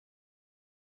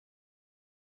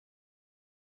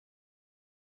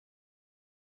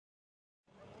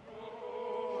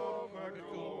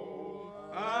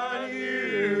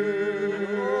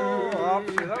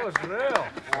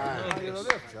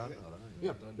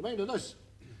Here, mind of this.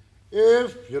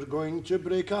 If you're going to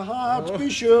break a heart, be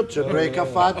sure to break a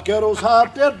fat girl's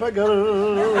heart. They're bigger,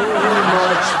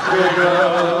 much bigger.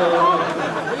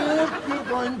 If you're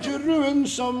going to ruin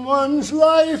someone's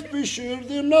life, be sure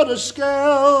they're not a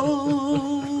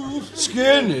scalp.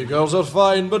 Skinny girls are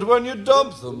fine, but when you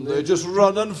dump them, they just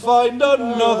run and find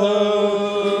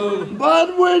another.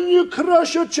 But when you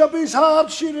crush a chubby's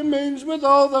heart, she remains with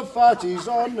all the fatties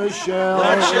on the shelf.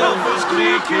 That shelf is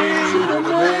creaky. She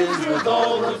remains with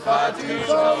all the fatties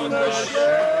on the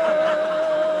shelf.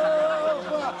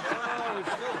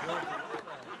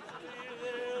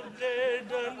 They're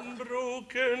dead and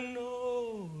broken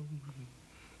on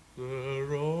the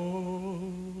road.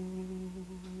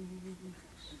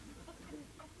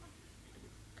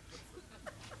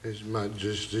 His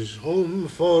Majesty's home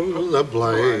for the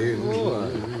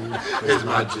blind. His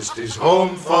Majesty's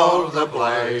home for the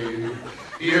blind.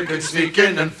 You can sneak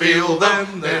in and feel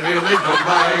them, they really don't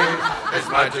mind. His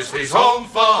Majesty's home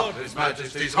for, His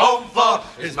Majesty's home for,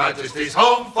 His Majesty's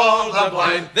home for the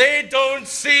blind. They don't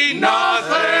see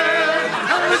Nothing.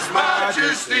 His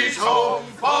Majesty's home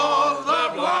for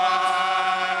the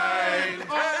blind.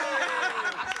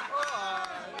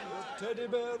 Teddy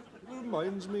bear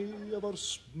reminds me of her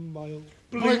smile.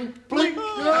 Blink, blink.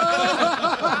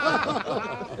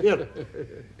 Here.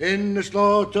 In the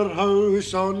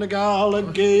slaughterhouse on the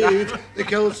Gallagate, they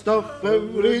kill stuff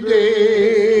every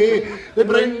day. They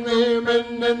bring them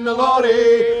in the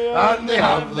lorry, and they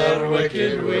have their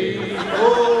wicked way.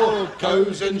 Oh,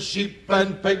 cows and sheep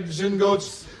and pigs and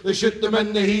goats, they shoot them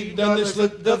in the head and they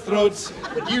slit their throats.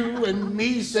 But you and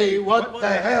me say, what the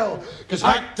hell? 'Cause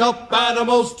hacked up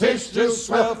animals taste just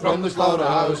swell from the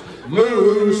slaughterhouse.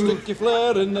 Moo, Sticky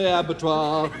flare in the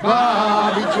abattoir.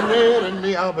 bah, beat your rear in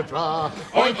the abattoir.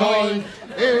 Oink, oink,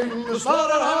 in the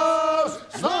slaughterhouse,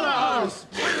 slaughterhouse.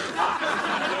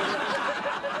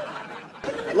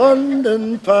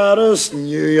 London, Paris,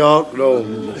 New York,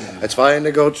 Rome. It's fine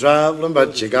to go traveling,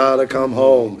 but you gotta come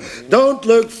home. Don't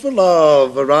look for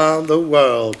love around the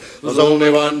world. There's only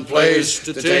one place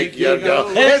to take your girl.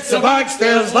 It's the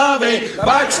backstairs lobby,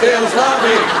 backstairs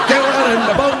lobby. Get her in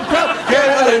the bunker, get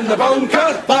her in the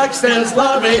bunker. Backstairs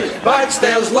lobby,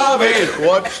 backstairs lobby.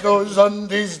 Watch those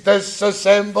undies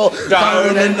disassemble.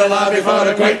 Down in the lobby for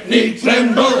a quick knee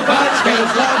tremble.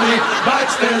 Backstairs lobby,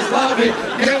 backstairs lobby.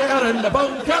 Get her in the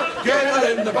bunker. Get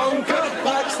her in the bunker,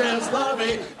 backstairs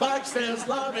lobby, backstairs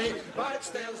lobby,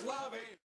 backstairs lobby.